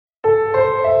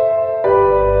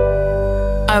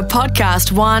A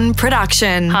Podcast One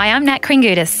production. Hi, I'm Nat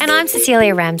Kringoudis. And I'm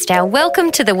Cecilia Ramsdale.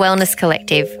 Welcome to the Wellness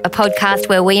Collective, a podcast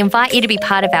where we invite you to be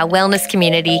part of our wellness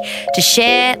community to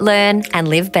share, learn, and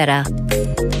live better.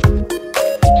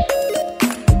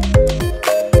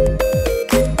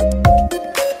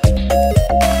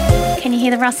 Can you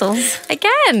hear the rustles? I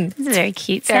can. It's a very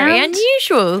cute Very sound.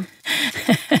 unusual.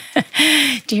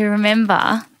 Do you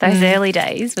remember those early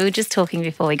days? We were just talking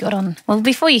before we got on,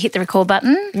 before you hit the record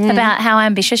button, about how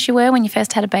ambitious you were when you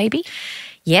first had a baby.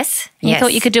 Yes. You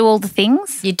thought you could do all the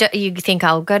things? You think,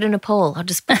 I'll go to Nepal. I'll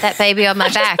just put that baby on my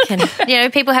back.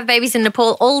 And, people have babies in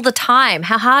Nepal all the time.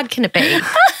 How hard can it be?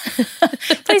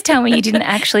 Please tell me you didn't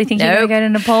actually think you were going to go to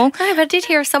Nepal. No, but I did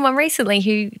hear of someone recently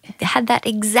who had that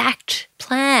exact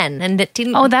plan and it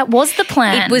didn't. Oh, that was the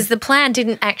plan. It was the plan,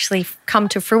 didn't actually come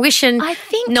to fruition. I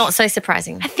think. Not so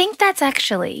surprising. I think that's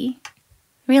actually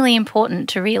really important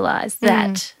to realise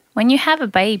that when you have a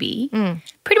baby,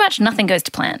 pretty much nothing goes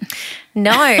to plan.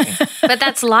 No, but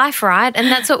that's life, right? And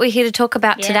that's what we're here to talk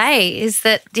about today is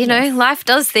that, life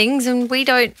does things and we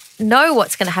don't know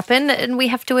what's going to happen and we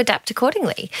have to adapt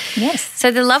accordingly. Yes.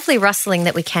 So the lovely rustling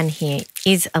that we can hear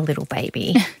is a little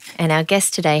baby. And our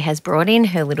guest today has brought in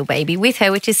her little baby with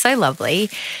her, which is so lovely.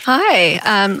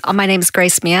 Hi, my name is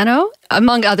Grace Miano.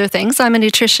 Among other things, I'm a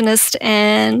nutritionist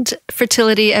and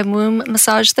fertility and womb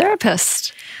massage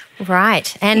therapist.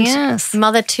 Right. And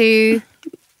mother to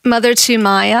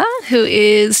Maya, who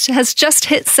has just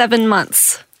hit 7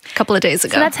 months a couple of days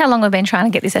ago. So that's how long we've been trying to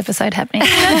get this episode happening.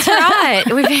 That's right.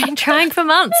 We've been trying for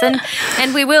months,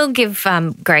 and we will give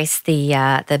Grace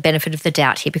the benefit of the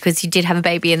doubt here because you did have a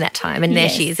baby in that time, and there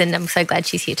she is, and I'm so glad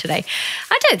she's here today.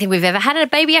 I don't think we've ever had a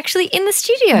baby actually in the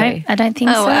studio. No, I don't think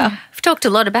so. Wow. We've talked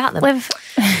a lot about them. I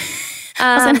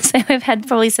was going to say we've had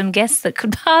probably some guests that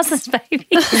could pass as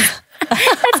babies.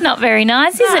 That's not very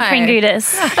nice, is it, Kringoudis?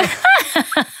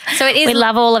 So it is. We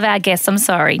love all of our guests. I'm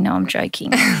sorry. No, I'm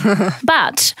joking.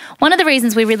 But one of the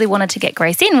reasons we really wanted to get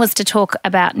Grace in was to talk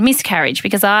about miscarriage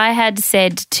because I had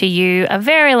said to you a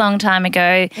very long time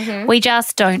ago, we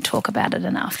just don't talk about it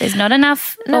enough. There's not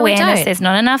enough awareness. There's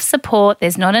not enough support.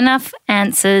 There's not enough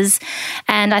answers.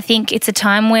 And I think it's a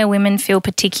time where women feel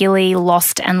particularly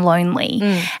lost and lonely.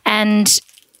 And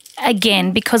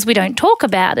again, because we don't talk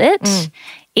about it,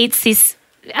 it's this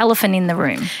elephant in the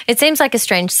room. It seems like a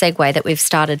strange segue that we've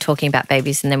started talking about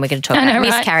babies and then we're going to talk about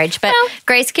miscarriage. Right? But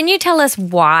Grace, can you tell us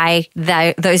why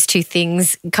those two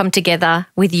things come together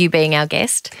with you being our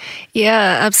guest?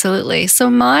 Yeah, absolutely. So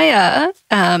Maya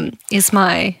is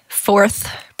my fourth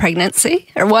pregnancy,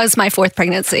 or was my fourth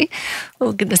pregnancy.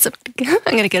 Oh, goodness, I'm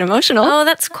going to get emotional. Oh,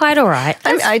 that's quite all right.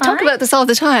 I talk about this all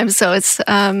the time, so it's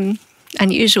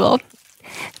unusual.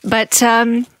 But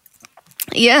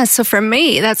so for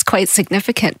me, that's quite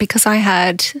significant because I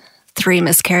had 3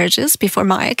 miscarriages before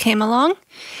Maya came along.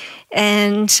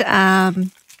 And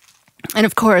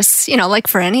of course, like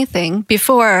for anything,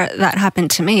 before that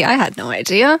happened to me, I had no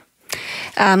idea.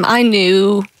 I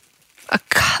knew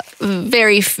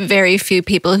very, very few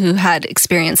people who had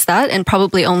experienced that, and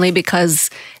probably only because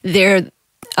they're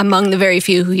among the very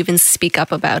few who even speak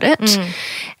up about it.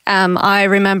 I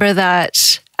remember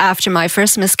that after my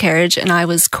first miscarriage, and I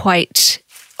was quite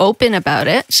open about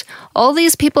it, all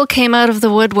these people came out of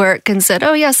the woodwork and said,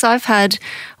 oh, yes, I've had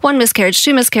 1 miscarriage,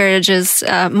 2 miscarriages,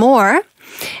 more.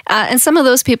 And some of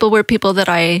those people were people that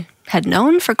I had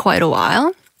known for quite a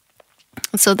while.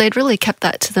 So they'd really kept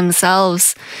that to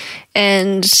themselves.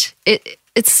 And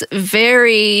it's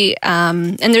very,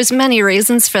 and there's many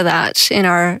reasons for that in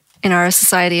our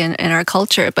society and in our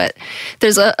culture, but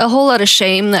there's a whole lot of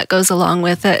shame that goes along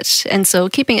with it. And so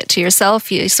keeping it to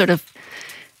yourself, you sort of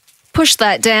push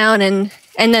that down and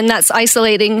then that's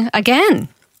isolating again.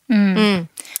 And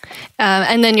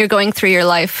then you're going through your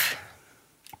life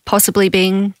possibly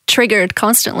being triggered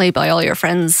constantly by all your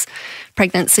friends'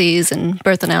 pregnancies and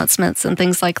birth announcements and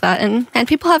things like that. And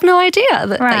people have no idea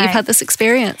that you've had this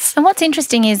experience. And what's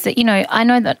interesting is that, I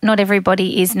know that not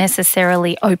everybody is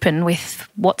necessarily open with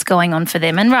what's going on for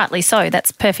them, and rightly so.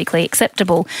 That's perfectly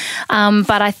acceptable.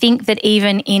 But I think that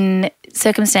even in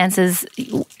circumstances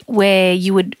where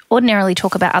you would ordinarily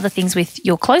talk about other things with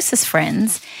your closest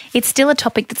friends, it's still a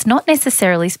topic that's not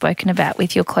necessarily spoken about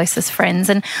with your closest friends.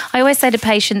 And I always say to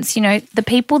patients, the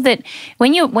people that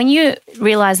when you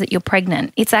realise that you're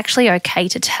pregnant, it's actually okay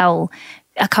to tell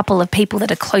a couple of people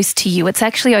that are close to you. It's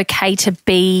actually okay to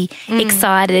be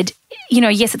excited.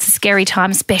 Yes, it's a scary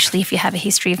time, especially if you have a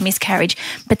history of miscarriage,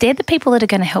 but they're the people that are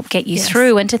going to help get you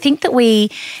through. And to think that we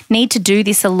need to do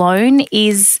this alone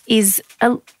it's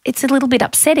a little bit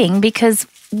upsetting because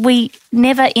we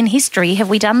never in history have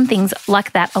we done things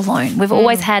like that alone. We've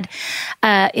always had,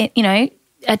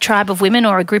 a tribe of women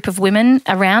or a group of women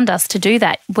around us to do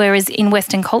that. Whereas in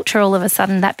Western culture, all of a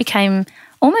sudden that became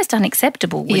almost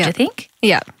unacceptable, would you think?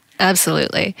 Yeah,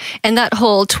 absolutely. And that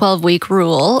whole 12-week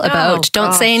rule about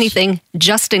don't say anything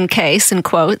just in case, in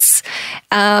quotes,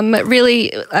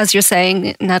 really, as you're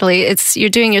saying, Natalie, you're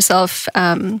doing yourself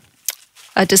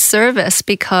a disservice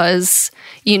because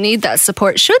you need that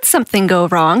support should something go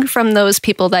wrong from those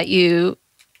people that you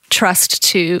trust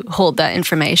to hold that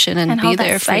information and be hold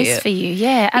there that space for you.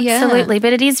 Yeah, absolutely. Yeah.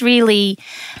 But it is really,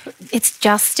 it's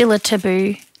just still a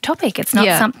taboo topic. It's not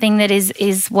something that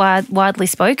is widely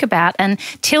spoke about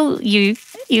until you,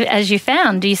 as you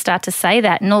found, you start to say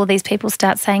that and all of these people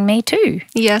start saying me too.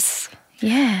 Yes.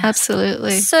 Yeah.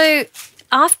 Absolutely. So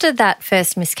after that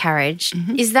first miscarriage,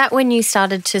 is that when you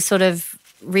started to sort of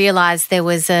realise there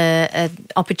was a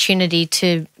opportunity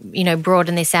to,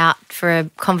 broaden this out for a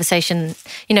conversation,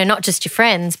 not just your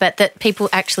friends, but that people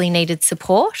actually needed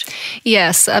support?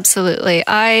 Yes, absolutely.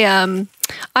 I'm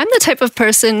the type of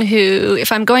person who,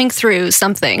 if I'm going through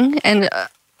something, and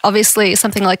obviously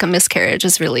something like a miscarriage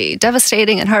is really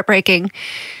devastating and heartbreaking,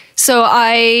 so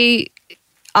I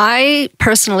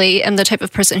personally am the type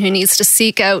of person who needs to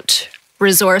seek out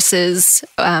resources,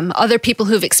 other people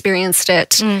who've experienced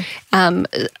it,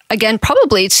 again,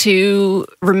 probably to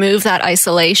remove that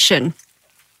isolation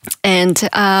and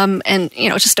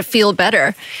just to feel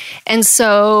better. And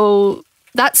so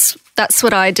that's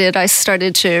what I did. I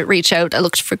started to reach out. I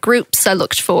looked for groups. I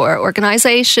looked for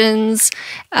organizations.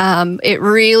 It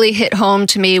really hit home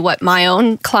to me what my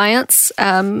own clients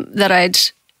that I'd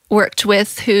worked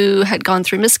with who had gone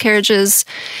through miscarriages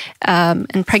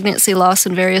and pregnancy loss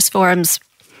in various forms,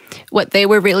 what they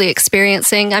were really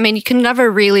experiencing. I mean, you can never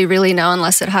really, really know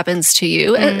unless it happens to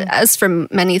you, as for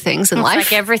many things in life.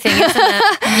 It's like everything, isn't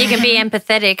it? You can be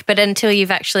empathetic, but until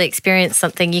you've actually experienced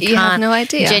something, you can't have no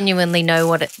idea. Genuinely know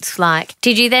what it's like.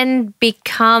 Did you then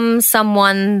become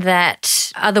someone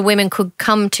that other women could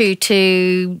come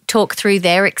to talk through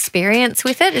their experience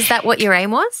with it? Is that what your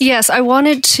aim was? Yes, I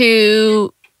wanted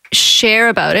to share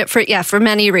about it for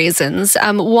many reasons.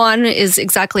 One is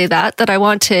exactly that I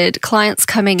wanted clients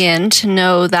coming in to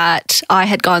know that I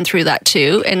had gone through that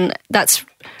too. And that's,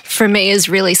 for me, is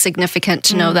really significant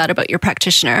to know that about your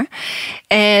practitioner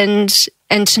and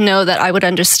to know that I would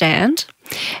understand.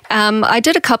 I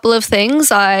did a couple of things.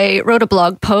 I wrote a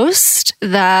blog post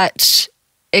that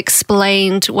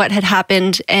explained what had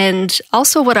happened and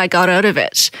also what I got out of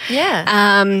it.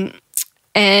 Yeah.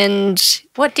 And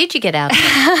what did you get out of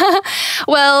it?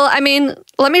 Well, I mean,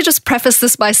 let me just preface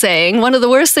this by saying one of the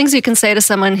worst things you can say to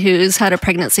someone who's had a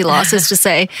pregnancy loss is to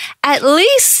say, at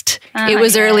least it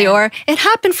was early, or it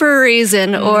happened for a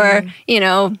reason, or,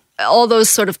 all those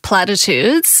sort of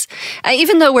platitudes.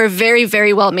 Even though we're very,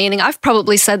 very well-meaning, I've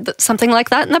probably said something like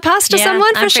that in the past to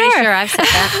someone, for sure. I'm pretty sure I've said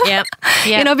that.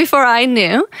 Yep. Before I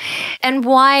knew. And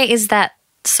why is that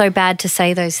so bad to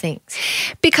say those things?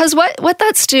 Because what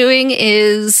that's doing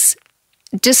is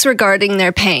disregarding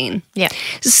their pain. Yeah.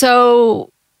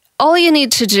 So all you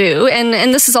need to do,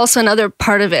 and this is also another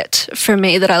part of it for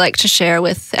me that I like to share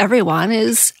with everyone,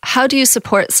 is how do you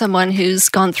support someone who's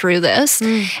gone through this?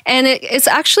 And it's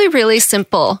actually really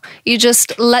simple. You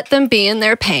just let them be in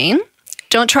their pain.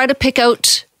 Don't try to pick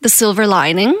out the silver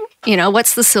lining.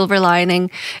 What's the silver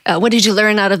lining? What did you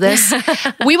learn out of this?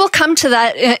 We will come to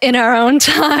that in our own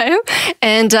time.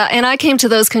 And I came to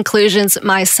those conclusions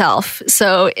myself.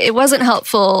 So it wasn't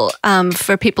helpful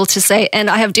for people to say, and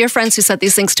I have dear friends who said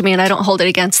these things to me and I don't hold it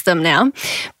against them now.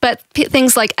 But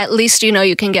things like, at least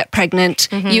you can get pregnant.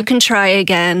 You can try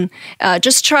again.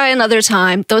 Just try another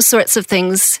time. Those sorts of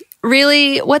things.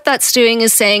 Really, what that's doing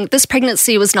is saying this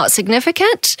pregnancy was not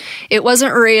significant. It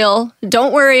wasn't real.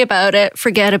 Don't worry about it.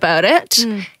 Forget about it.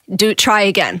 Try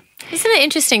again. Isn't it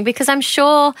interesting? Because I'm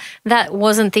sure that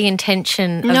wasn't the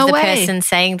intention of the person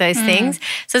saying those things.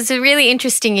 So it's a really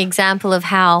interesting example of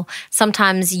how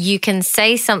sometimes you can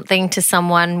say something to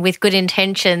someone with good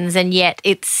intentions and yet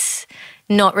it's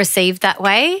not received that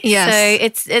way.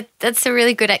 Yes. So that's a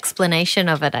really good explanation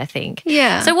of it, I think.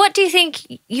 Yeah. So what do you think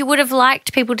you would have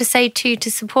liked people to say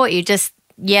to support you? Just,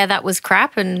 that was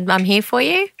crap and I'm here for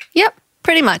you? Yep,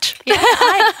 pretty much. Yeah,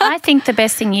 I think the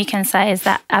best thing you can say is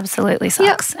that absolutely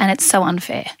sucks and it's so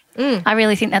unfair. I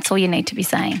really think that's all you need to be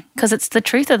saying because it's the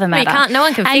truth of the matter. No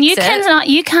one can fix it. And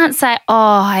you can't say,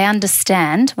 oh, I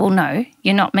understand. Well, no,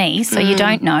 You're not me, so you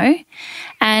don't know.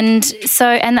 And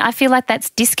I feel like that's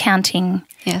discounting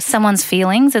someone's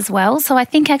feelings as well. So I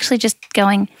think actually just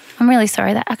going, I'm really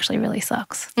sorry, that actually really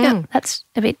sucks. Yeah. That's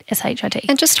a bit SHIT.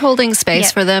 And just holding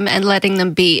space for them and letting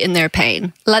them be in their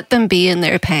pain. Let them be in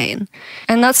their pain.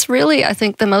 And that's really, I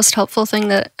think, the most helpful thing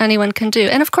that anyone can do.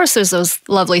 And of course, there's those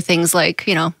lovely things like,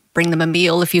 bring them a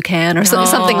meal if you can or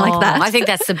something like that. I think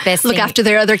that's the best Look thing. after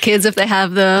their other kids if they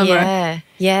have them.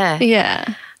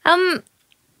 Yeah.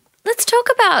 Let's talk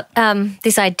about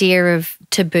this idea of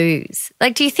taboos.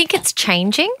 Like, do you think it's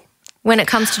changing when it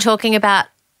comes to talking about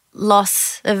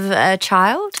loss of a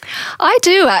child? I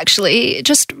do, actually.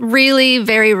 Just really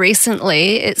very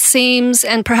recently, it seems,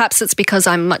 and perhaps it's because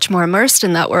I'm much more immersed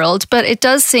in that world, but it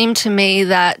does seem to me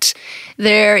that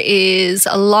there is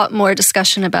a lot more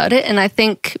discussion about it. And I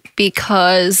think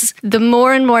because the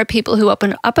more and more people who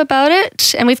open up about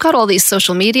it, and we've got all these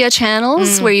social media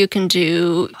channels where you can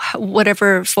do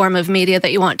whatever form of media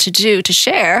that you want to do to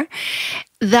share,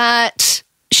 that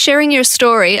sharing your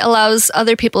story allows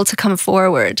other people to come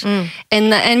forward.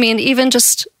 And I mean, even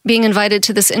just being invited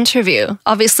to this interview,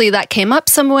 obviously that came up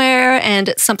somewhere and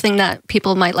it's something that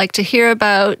people might like to hear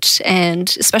about.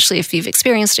 And especially if you've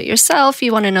experienced it yourself,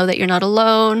 you want to know that you're not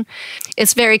alone.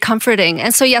 It's very comforting.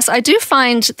 And so, yes, I do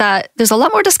find that there's a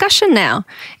lot more discussion now.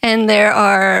 And there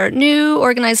are new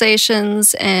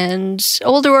organizations and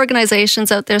older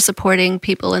organizations out there supporting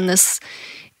people in this,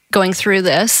 going through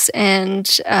this,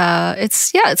 and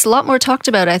it's a lot more talked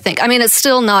about, I think. I mean, it's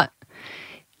still not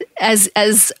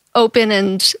as open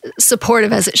and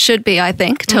supportive as it should be, I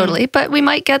think, totally, but we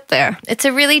might get there. It's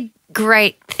a really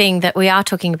great thing that we are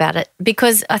talking about it,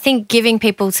 because I think giving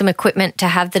people some equipment to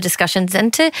have the discussions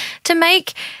and to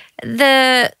make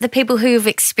the people who've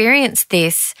experienced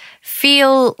this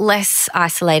feel less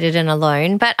isolated and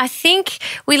alone. But I think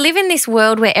we live in this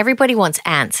world where everybody wants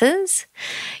answers,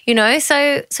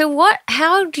 so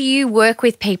how do you work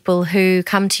with people who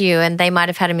come to you and they might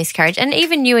have had a miscarriage, and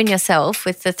even you and yourself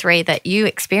with the 3 that you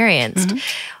experienced?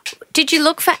 Did you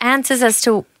look for answers as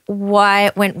to why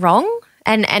it went wrong,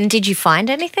 and did you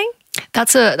find anything?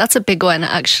 That's a big one,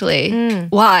 actually.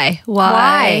 Why?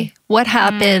 What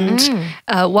happened?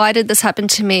 Why did this happen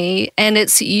to me? And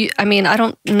I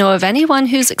don't know of anyone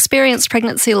who's experienced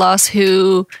pregnancy loss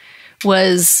who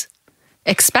was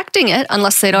expecting it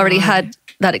unless they'd already had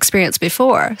that experience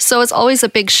before. So it's always a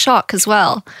big shock as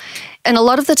well. And a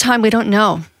lot of the time we don't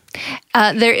know.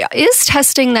 There is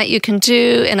testing that you can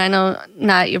do, and I know,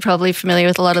 Nat, you're probably familiar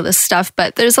with a lot of this stuff,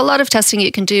 but there's a lot of testing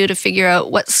you can do to figure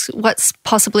out what's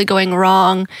possibly going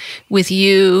wrong with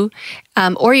you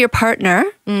or your partner,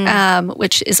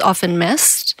 which is often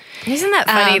missed. Isn't that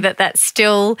funny that that's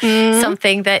still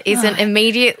something that isn't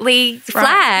immediately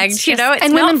flagged? It's it's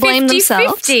and not women blame 50,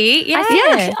 themselves. 50.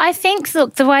 Yeah. I think,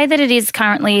 look, the way that it is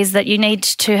currently is that you need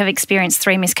to have experienced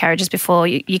 3 miscarriages before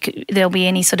there'll be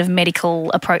any sort of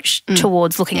medical approach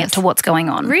towards looking into what's going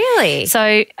on. Really?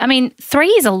 So, I mean, 3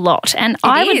 is a lot. And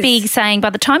I would be saying by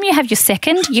the time you have your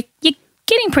second, you're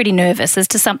getting pretty nervous as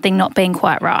to something not being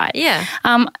quite right. Yeah.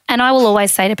 And I will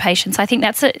always say to patients, I think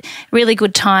that's a really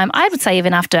good time. I would say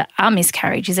even after a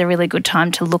miscarriage is a really good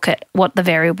time to look at what the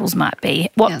variables might be.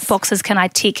 What boxes can I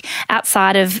tick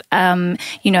outside of,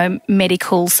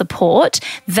 medical support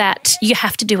that you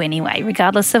have to do anyway,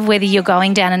 regardless of whether you're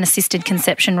going down an assisted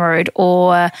conception road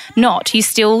or not. You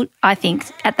still, I think,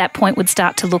 at that point would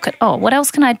start to look at, what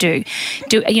else can I do?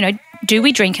 Do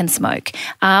we drink and smoke?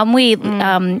 Are we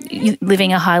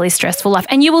living a highly stressful life?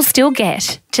 And you will still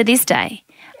get, to this day,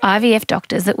 IVF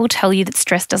doctors that will tell you that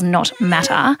stress does not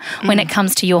matter when it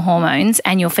comes to your hormones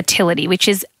and your fertility, which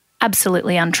is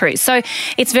absolutely untrue. So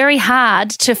it's very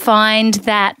hard to find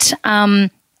that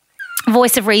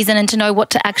voice of reason and to know what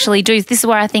to actually do. This is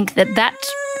where I think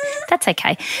that's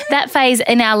okay. That phase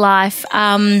in our life,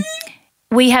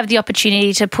 we have the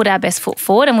opportunity to put our best foot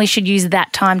forward, and we should use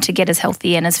that time to get as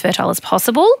healthy and as fertile as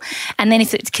possible. And then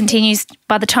if it continues,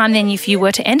 by the time then if you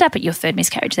were to end up at your 3rd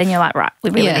miscarriage, then you're like, right, we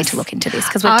really need to look into this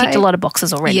because we've ticked a lot of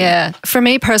boxes already. Yeah. For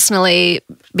me personally,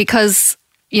 because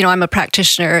I'm a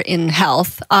practitioner in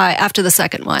health, after the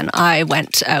second one, I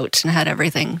went out and had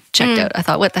everything checked out. I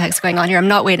thought, what the heck's going on here? I'm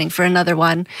not waiting for another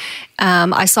one.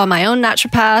 I saw my own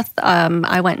naturopath.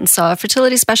 I went and saw a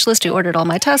fertility specialist who ordered all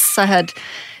my tests. I had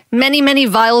many, many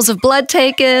vials of blood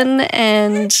taken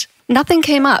and nothing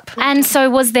came up. And so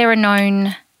was there a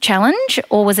known challenge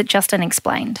or was it just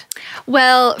unexplained?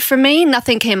 Well, for me,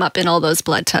 nothing came up in all those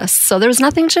blood tests. So there was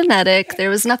nothing genetic. There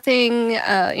was nothing,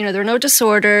 there were no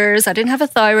disorders. I didn't have a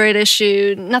thyroid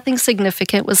issue. Nothing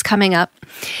significant was coming up.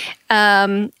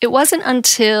 It wasn't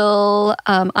until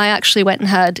I actually went and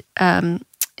had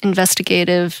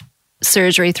investigative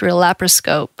surgery through a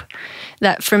laparoscope,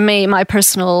 that for me, my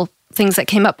personal things that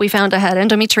came up, we found I had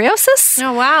endometriosis.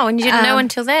 Oh, wow. And you didn't know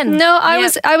until then? No,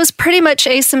 I was pretty much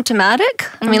asymptomatic.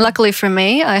 I mean, luckily for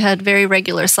me, I had very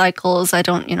regular cycles. I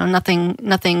don't,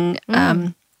 nothing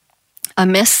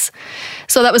amiss.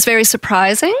 So that was very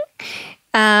surprising.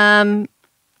 And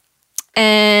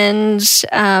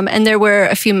there were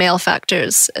a few male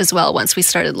factors as well once we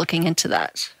started looking into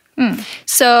that.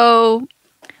 So...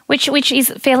 Which is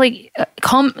fairly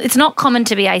it's not common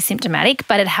to be asymptomatic,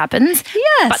 but it happens.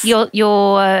 Yes. But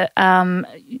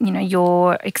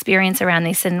your experience around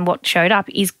this and what showed up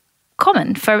is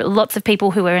common for lots of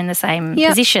people who are in the same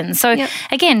position. So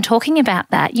again, talking about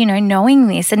that, knowing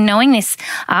this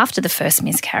after the first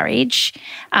miscarriage,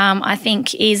 I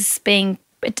think is being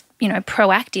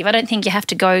proactive. I don't think you have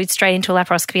to go straight into a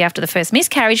laparoscopy after the first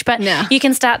miscarriage, but you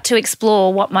can start to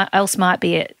explore what else might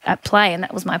be at play, and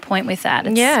that was my point with that.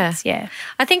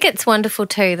 I think it's wonderful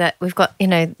too that we've got,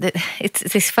 it's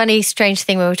this funny, strange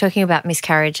thing where we're talking about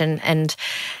miscarriage and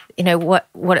what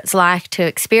it's like to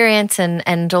experience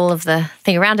and all of the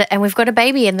thing around it, and we've got a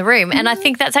baby in the room, and I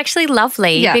think that's actually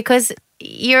lovely because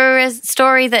you're a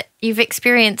story that you've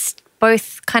experienced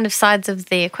both kind of sides of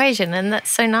the equation, and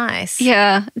that's so nice.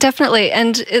 Yeah, definitely.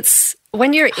 And it's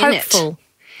when you're hopeful.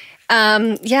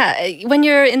 In it. When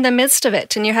you're in the midst of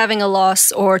it and you're having a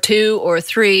loss or 2 or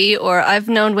 3, or I've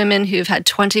known women who've had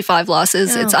 25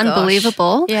 losses. It's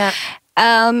unbelievable. Yeah.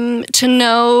 To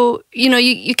know,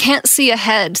 you can't see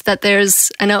ahead that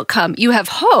there's an outcome. You have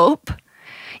hope.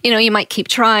 You might keep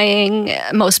trying.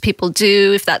 Most people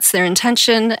do if that's their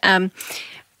intention.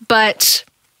 But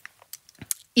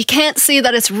you can't see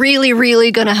that it's really, really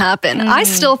going to happen. I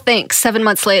still think 7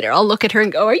 months later, I'll look at her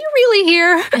and go, are you really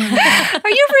here? Are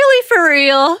you really for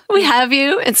real? We have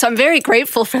you. And so I'm very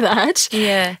grateful for that.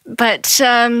 Yeah. But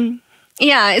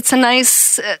it's a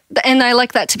nice, and I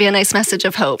like that to be a nice message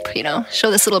of hope,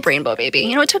 show this little rainbow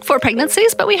baby. It took 4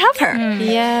 pregnancies, but we have her.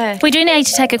 Yeah. We do need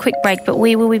to take a quick break, but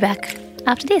we will be back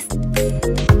after this.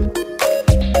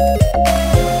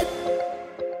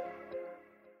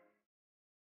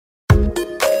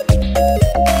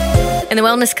 In the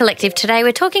Wellness Collective today,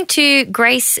 we're talking to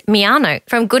Grace Miano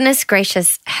from Goodness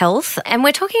Gracious Health, and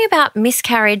we're talking about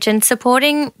miscarriage and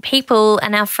supporting people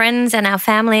and our friends and our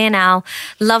family and our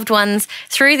loved ones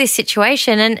through this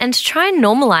situation and to try and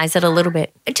normalise it a little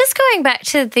bit. Just going back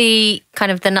to the kind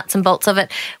of the nuts and bolts of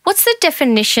it, what's the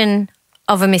definition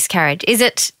of a miscarriage? Is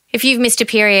it if you've missed a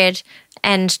period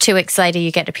and 2 weeks later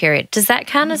you get a period, does that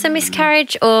count as a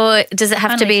miscarriage, or does it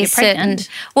have to be certain? Pregnant.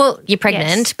 Well, you're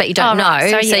pregnant, but you don't know.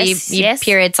 Right. So your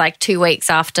period's like 2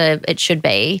 weeks after it should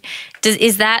be.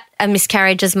 Is that a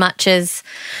miscarriage as much as,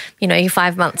 you're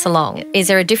 5 months along? Is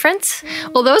there a difference?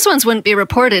 Well, those ones wouldn't be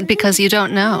reported because you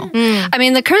don't know. I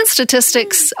mean, the current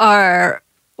statistics are,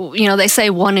 they say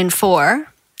 1 in 4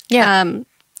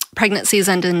 pregnancies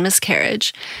end in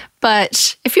miscarriage.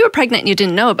 But if you were pregnant and you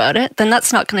didn't know about it, then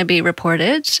that's not going to be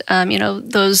reported.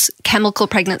 Those chemical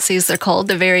pregnancies, they're called,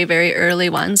 the very, very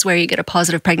early ones where you get a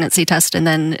positive pregnancy test and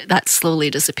then that slowly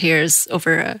disappears not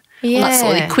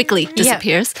slowly, quickly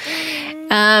disappears.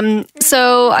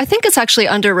 So I think it's actually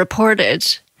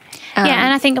underreported.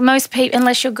 And I think most people,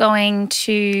 unless you're going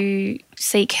to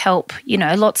seek help,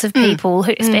 lots of people,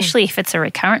 who, especially if it's a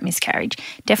recurrent miscarriage,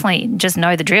 definitely just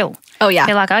know the drill. Oh, yeah.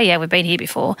 They're like, oh, yeah, we've been here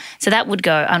before. So that would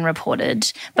go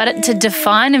unreported. But to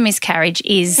define a miscarriage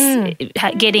is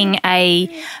getting a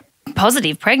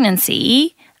positive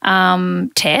pregnancy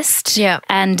test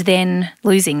and then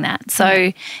losing that.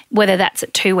 So whether that's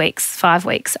at 2 weeks, 5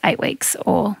 weeks, 8 weeks,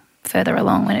 or further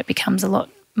along when it becomes a lot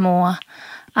more.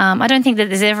 I don't think that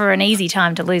there's ever an easy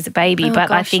time to lose a baby,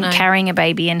 but I think carrying a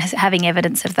baby and having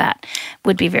evidence of that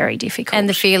would be very difficult. And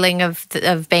the feeling of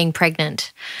being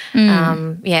pregnant.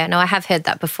 I have heard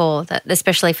that before, that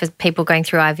especially for people going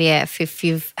through IVF, if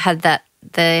you've had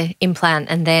the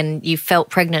implant and then you felt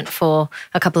pregnant for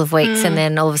a couple of weeks and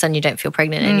then all of a sudden you don't feel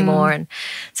pregnant anymore, and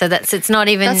so it's not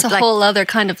even, that's a whole other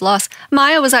kind of loss.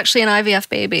 Maya was actually an IVF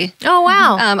baby. Oh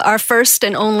wow. Our first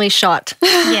and only shot.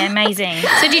 Yeah, amazing.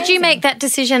 So did you make that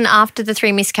decision after the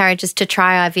 3 miscarriages to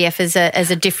try IVF as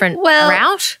a different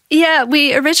route? Yeah,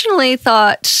 we originally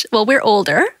thought, well, we're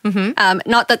older.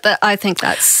 Not that I think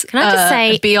that's Can I just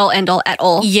say, be all end all at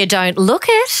all. You don't look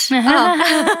it.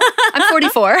 I'm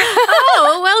 44.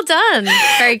 Oh, well done.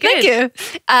 Very good. Thank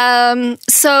you.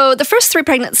 So the first 3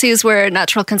 pregnancies were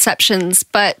natural conceptions,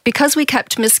 but because we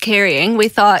kept miscarrying, we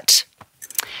thought,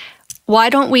 why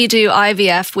don't we do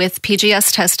IVF with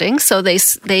PGS testing? So they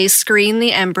screen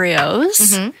the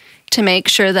embryos to make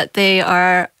sure that they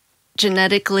are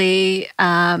genetically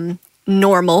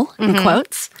normal, in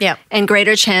quotes, Yep. and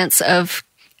greater chance of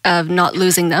not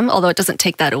losing them, although it doesn't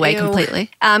take that away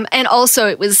completely. And also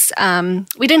it was,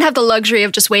 we didn't have the luxury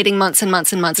of just waiting months and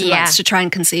months and months and months to try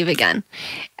and conceive again.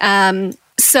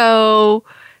 So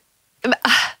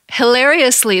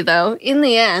hilariously though, in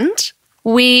the end,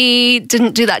 we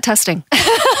didn't do that testing.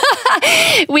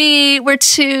 We were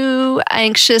too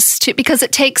anxious because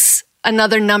it takes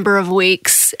another number of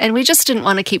weeks and we just didn't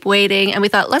want to keep waiting. And we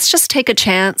thought, let's just take a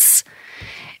chance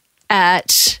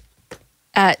at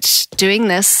doing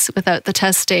this without the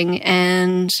testing.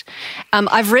 And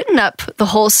I've written up the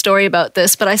whole story about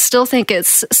this, but I still think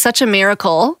it's such a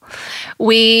miracle.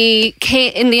 We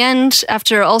came, in the end,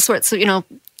 after all sorts of,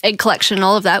 egg collection and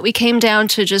all of that, we came down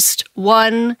to just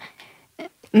one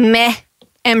meh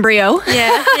embryo.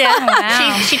 Yeah.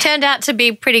 Wow. She turned out to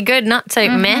be pretty good, not so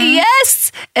meh.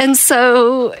 Yes. And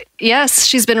so, yes,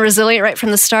 she's been resilient right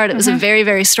from the start. It was a very,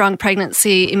 very strong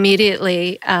pregnancy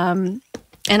immediately. And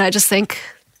I just think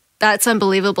that's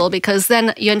unbelievable because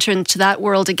then you enter into that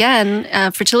world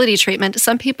again, fertility treatment.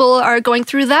 Some people are going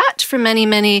through that for many,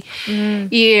 many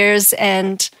years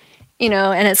and,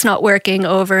 and it's not working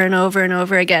over and over and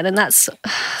over again. And that's,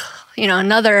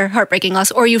 another heartbreaking loss.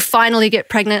 Or you finally get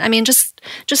pregnant. I mean, just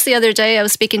the other day, I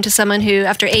was speaking to someone who,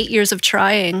 after 8 years of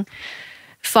trying,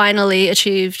 finally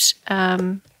achieved,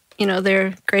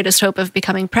 their greatest hope of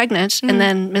becoming pregnant and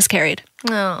then miscarried.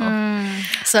 Oh.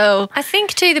 So I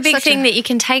think too, the big thing that you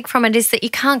can take from it is that you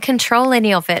can't control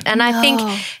any of it. And I think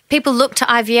people look to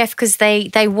IVF because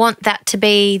they want that to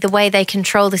be the way they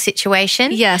control the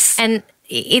situation. Yes. And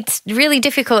it's really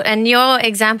difficult. And your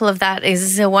example of that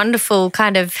is a wonderful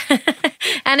kind of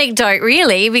anecdote,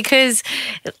 really, because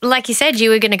like you said, you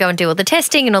were going to go and do all the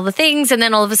testing and all the things. And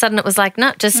then all of a sudden it was like,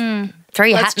 no, just throw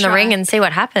your hat in the ring and see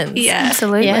what happens. Yeah.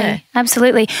 Absolutely. Yeah.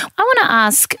 Absolutely. I want to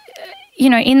ask,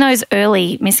 in those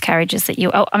early miscarriages that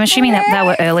I'm assuming that they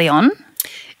were early on.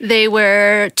 They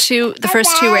were the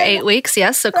first 2 were 8 weeks,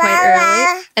 yes, so quite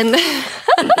early. And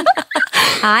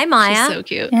Hi, Maya. she's so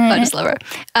cute. I just love her.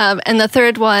 And the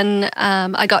third one,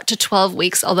 I got to 12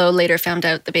 weeks, although later found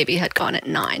out the baby had gone at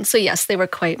 9. So yes, they were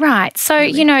quite Right.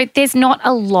 So, there's not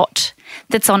a lot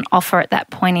that's on offer at that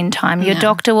point in time. Your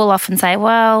doctor will often say,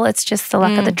 well, it's just the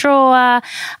luck of the draw.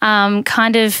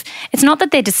 It's not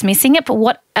that they're dismissing it, but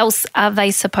what else are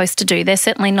they supposed to do? They're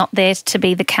certainly not there to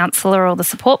be the counsellor or the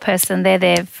support person. They're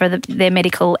there for their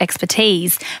medical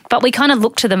expertise. But we kind of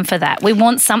look to them for that. We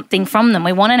want something from them.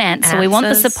 We want an answer. We want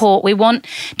the support. We want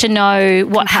to know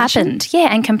what happened. Yeah,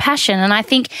 and compassion. And I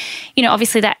think,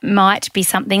 obviously that might be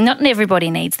something, not everybody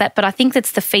needs that, but I think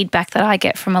that's the feedback that I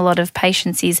get from a lot of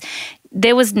patients is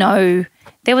there was no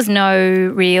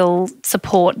real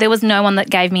support. There was no one that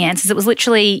gave me answers. It was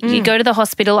literally you go to the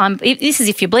hospital. This is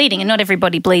if you're bleeding, and not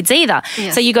everybody bleeds either.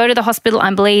 Yes. So you go to the hospital.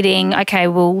 I'm bleeding. Okay,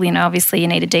 well, obviously you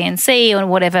need a D&C or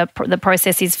whatever the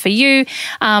process is for you,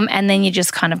 and then you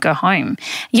just kind of go home.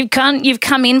 You've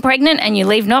come in pregnant and you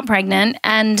leave not pregnant,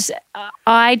 and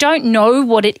I don't know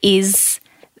what it is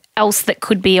else that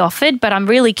could be offered, but I'm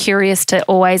really curious to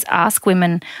always ask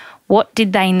women, what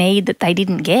did they need that they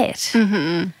didn't get?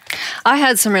 Mm-hmm. I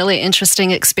had some really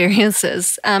interesting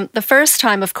experiences. The first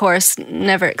time, of course,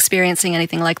 never experiencing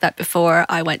anything like that before,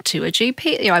 I went to a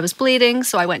GP. I was bleeding,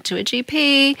 so I went to a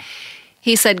GP.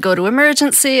 He said, go to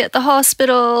emergency at the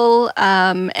hospital.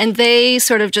 And they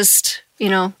sort of just,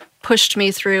 pushed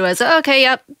me through as, okay,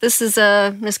 yep, this is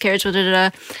a miscarriage.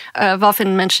 I've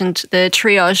often mentioned the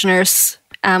triage nurse.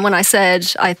 When I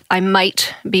said I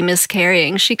might be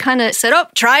miscarrying, she kind of said,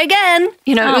 try again.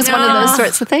 It was one of those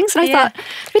sorts of things. And I thought,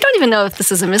 we don't even know if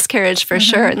this is a miscarriage for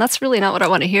sure. And that's really not what I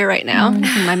want to hear right now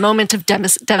in my moment of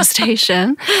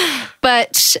devastation.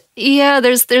 But yeah,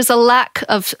 there's a lack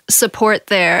of support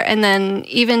there. And then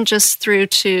even just through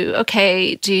to,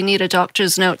 okay, do you need a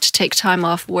doctor's note to take time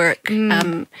off work?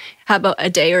 How about a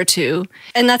day or two?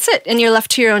 And that's it. And you're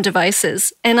left to your own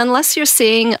devices. And unless you're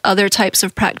seeing other types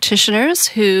of practitioners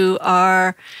who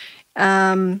are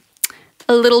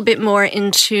a little bit more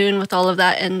in tune with all of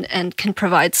that and can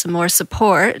provide some more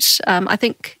support, I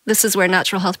think this is where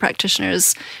natural health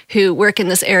practitioners who work in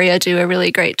this area do a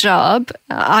really great job.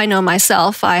 I know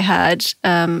myself, I had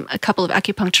a couple of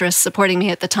acupuncturists supporting me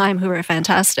at the time who were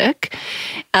fantastic.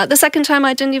 The second time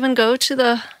I didn't even go to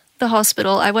the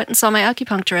hospital. I went and saw my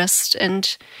acupuncturist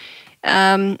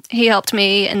and he helped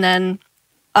me, and then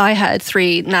I had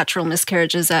 3 natural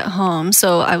miscarriages at home,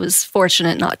 so I was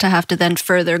fortunate not to have to then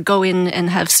further go in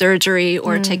and have surgery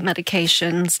or take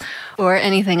medications or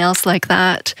anything else like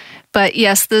that. But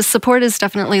yes, the support is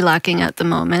definitely lacking at the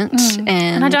moment.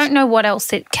 And I don't know what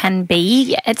else it can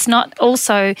be. It's not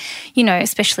also,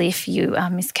 especially if you are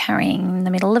miscarrying in the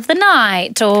middle of the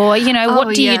night or,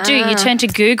 what do you do? You turn to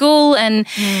Google and,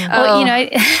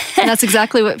 That's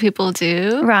exactly what people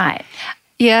do. Right.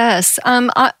 Yes.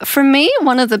 For me,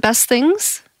 one of the best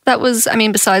things that was,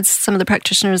 besides some of the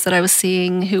practitioners that I was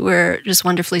seeing who were just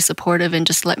wonderfully supportive and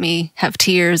just let me have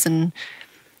tears and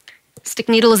stick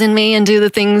needles in me and do the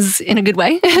things in a good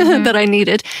way that I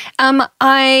needed. When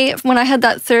I had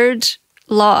that third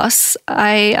loss,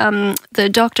 the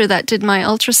doctor that did my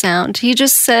ultrasound, he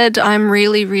just said, "I'm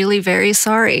really, really very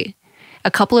sorry," a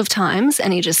couple of times,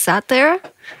 and he just sat there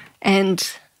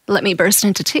and let me burst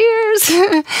into tears,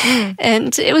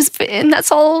 and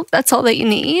that's all that you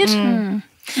need.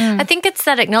 I think it's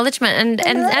that acknowledgement,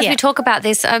 and as we talk about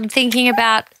this, I'm thinking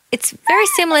about. It's very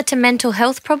similar to mental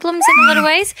health problems in a lot of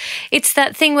ways. It's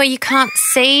that thing where you can't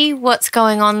see what's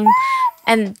going on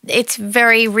and it's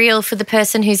very real for the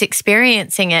person who's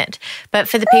experiencing it. But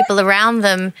for the people around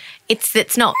them, it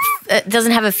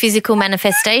doesn't have a physical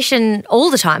manifestation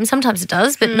all the time. Sometimes it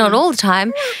does, but not all the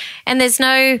time. And there's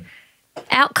no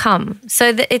outcome.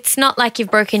 So it's not like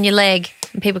you've broken your leg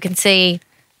and people can see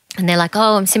and they're like,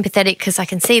 "Oh, I'm sympathetic because I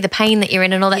can see the pain that you're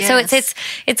in and all that." Yes. So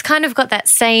it's kind of got that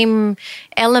same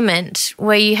element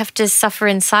where you have to suffer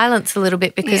in silence a little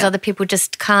bit because other people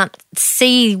just can't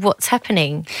see what's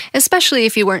happening. Especially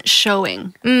if you weren't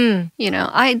showing.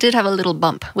 I did have a little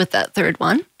bump with that third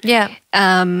one. Yeah.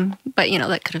 But,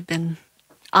 that could have been...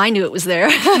 I knew it was there.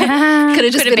 Could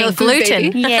have just been a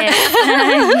gluten. Baby. Yeah,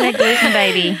 the gluten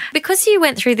baby. Because you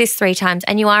went through this 3 times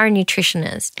and you are a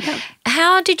nutritionist,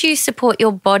 how did you support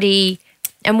your body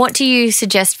and what do you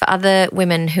suggest for other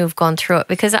women who have gone through it?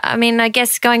 Because, I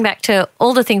guess going back to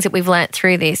all the things that we've learnt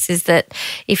through this is that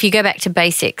if you go back to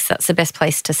basics, that's the best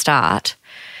place to start.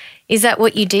 Is that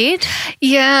what you did?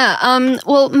 Yeah.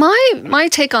 Well, my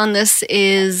take on this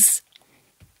is...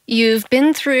 You've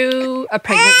been through a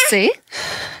pregnancy,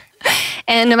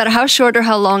 and no matter how short or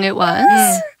how long it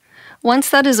was, once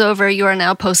that is over, you are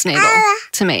now postnatal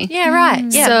to me. Yeah, right.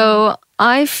 Yeah. So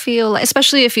I feel,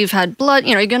 especially if you've had blood,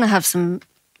 you're going to have some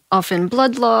often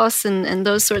blood loss and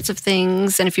those sorts of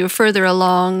things. And if you're further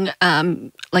along,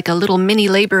 like a little mini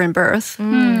labor and birth,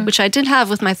 which I did have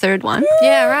with my third one.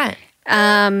 Yeah, right.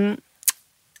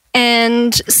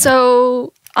 And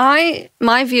so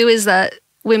my view is that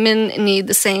women need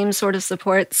the same sort of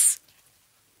supports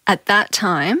at that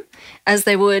time as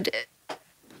they would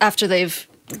after they've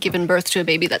given birth to a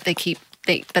baby that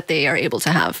they are able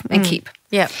to have and keep.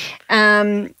 Yeah.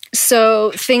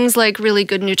 So things like really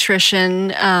good nutrition,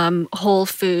 whole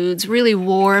foods, really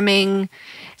warming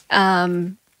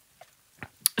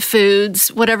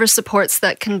foods, whatever supports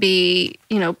that can be,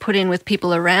 put in with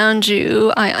people around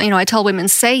you. I tell women,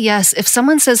 say yes. If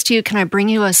someone says to you, "Can I bring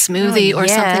you a smoothie or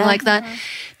something like that?"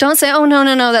 Don't say, "Oh,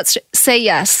 no. Say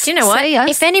yes." Do you know what? Say yes.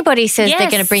 If anybody says they're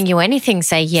going to bring you anything,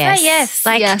 say yes. Say yes.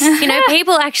 Like,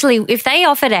 people actually, if they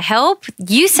offer to help,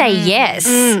 you say yes.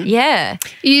 Yeah.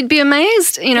 You'd be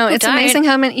amazed. It's amazing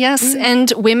how many,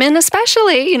 and women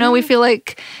especially, we feel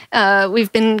like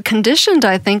we've been conditioned,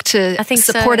 I think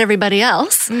support everybody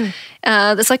else.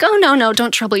 That's like, "Oh, no,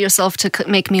 don't trouble yourself to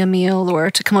make me a meal or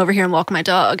to come over here and walk my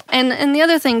dog." And the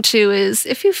other thing too is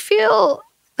if you feel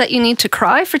that you need to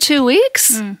cry for 2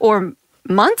 weeks or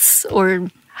months or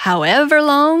however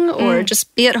long or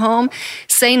just be at home,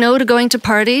 say no to going to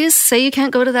parties, say you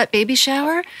can't go to that baby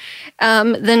shower,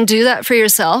 then do that for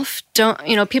yourself.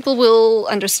 Don't, people will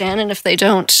understand, and if they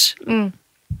don't,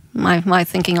 my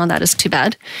thinking on that is too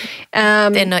bad.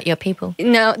 They're not your people.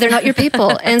 No, they're not your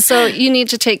people. And so you need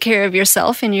to take care of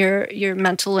yourself and your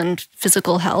mental and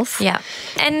physical health. Yeah.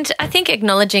 And I think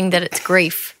acknowledging that it's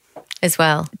grief as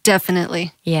well.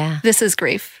 Definitely. Yeah. This is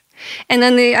grief. And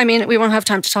then we won't have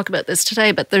time to talk about this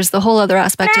today, but there's the whole other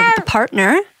aspect of the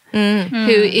partner who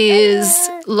is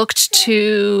looked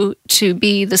to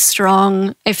be the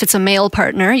strong, if it's a male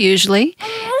partner, usually,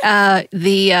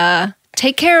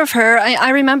 take care of her. I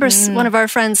remember one of our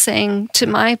friends saying to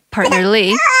my partner,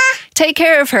 Lee, "Take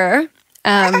care of her."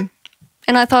 And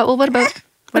I thought, well, what about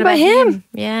him?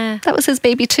 Yeah. That was his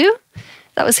baby too.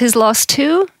 That was his loss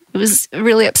too. It was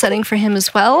really upsetting for him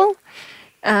as well.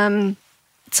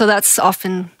 So that's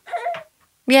often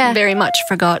very much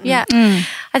forgotten. Yeah.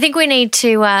 I think we need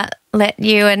to let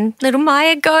you and little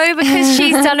Maya go because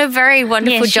she's done a very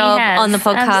wonderful job on the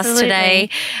podcast today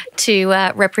to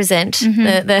represent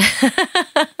the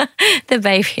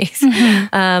babies.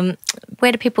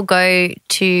 where do people go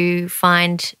to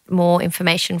find more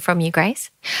information from you,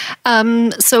 Grace?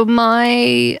 So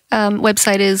my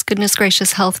website is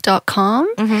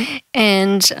goodnessgracioushealth.com,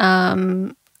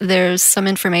 and there's some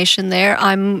information there.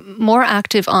 I'm more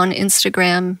active on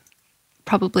Instagram,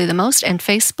 probably the most, and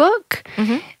Facebook.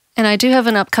 And I do have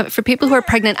an upcoming, for people who are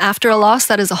pregnant after a loss,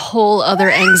 that is a whole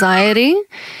other anxiety.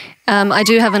 I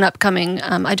do have an upcoming,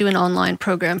 I do an online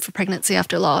program for pregnancy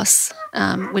after loss,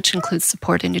 which includes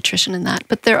support and nutrition in that.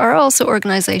 But there are also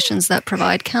organizations that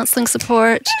provide counseling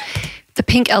support. The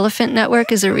Pink Elephant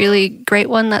Network is a really great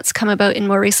one that's come about in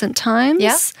more recent times.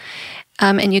 Yeah.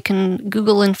 And you can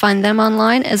Google and find them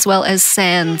online, as well as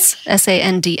SANDS,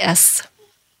 SANDS.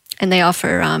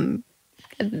 And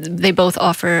they both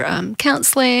offer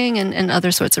counseling and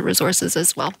other sorts of resources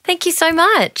as well. Thank you so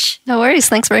much. No worries.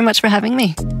 Thanks very much for having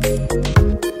me.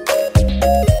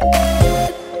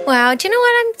 Wow. Do you know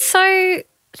what? I'm so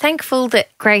thankful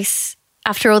that Grace,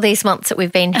 after all these months that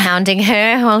we've been hounding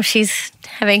her while she's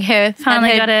having her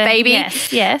Finally got a baby.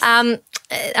 Yes.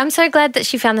 I'm so glad that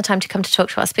she found the time to come to talk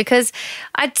to us, because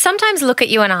I sometimes look at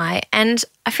you and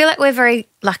I feel like we're very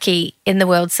lucky in the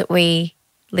worlds that we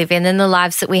live in and the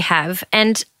lives that we have.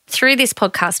 And through this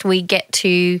podcast, we get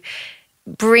to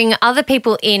bring other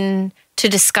people in to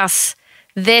discuss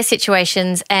their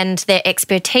situations and their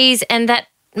expertise, and that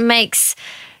makes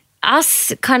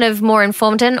us kind of more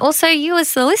informed, and also you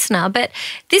as the listener. But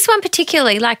this one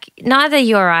particularly, like, neither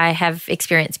you or I have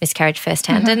experienced miscarriage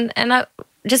firsthand. And I,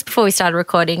 just before we started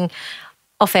recording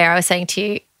off air, I was saying to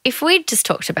you, if we'd just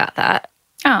talked about that,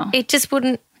 it just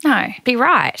wouldn't be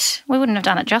right. We wouldn't have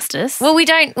done it justice. Well,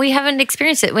 we haven't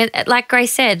experienced it. Like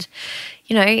Grace said,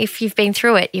 you know, if you've been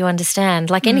through it, you understand,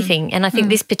 like anything. And I think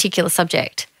this particular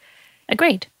subject.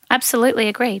 Agreed. Absolutely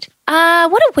agreed.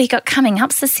 What have we got coming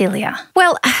up, Cecilia?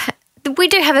 Well, we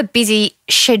do have a busy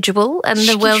schedule and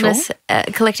the Wellness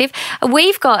Collective.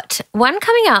 We've got one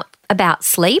coming up about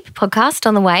sleep podcast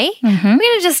on the way. We're going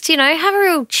to just, have a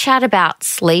real chat about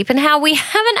sleep and how we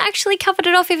haven't actually covered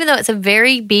it off, even though it's a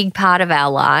very big part of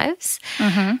our lives.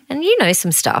 And you know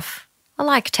some stuff. I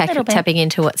like tapping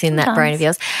into what's in that brain of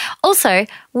yours. Also,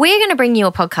 we're going to bring you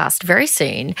a podcast very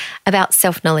soon about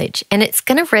self-knowledge, and it's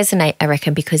going to resonate, I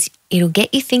reckon, because it'll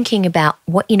get you thinking about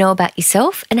what you know about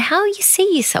yourself and how you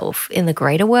see yourself in the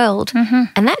greater world.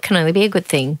 And that can only be a good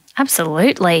thing.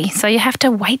 Absolutely. So you have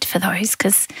to wait for those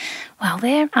because, well,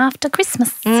 they're after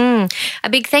Christmas. A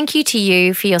big thank you to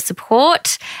you for your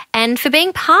support and for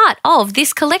being part of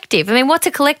this collective. I mean, what's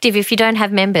a collective if you don't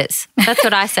have members? That's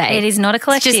what I say. It is not a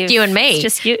collective. It's just you and me. It's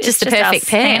just you. Just the perfect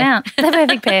pair. The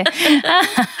perfect pair.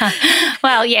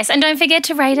 Well, yes. And don't forget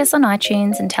to rate us on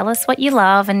iTunes and tell us what you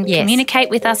love and communicate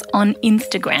with us on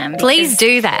Instagram. Please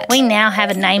do that. We now have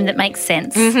a name that makes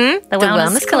sense. The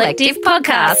Wellness Collective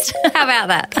Podcast. How about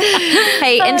that?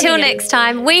 Hey, until next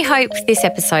time, we hope this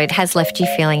episode has left you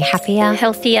feeling happier,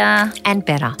 healthier, and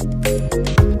better.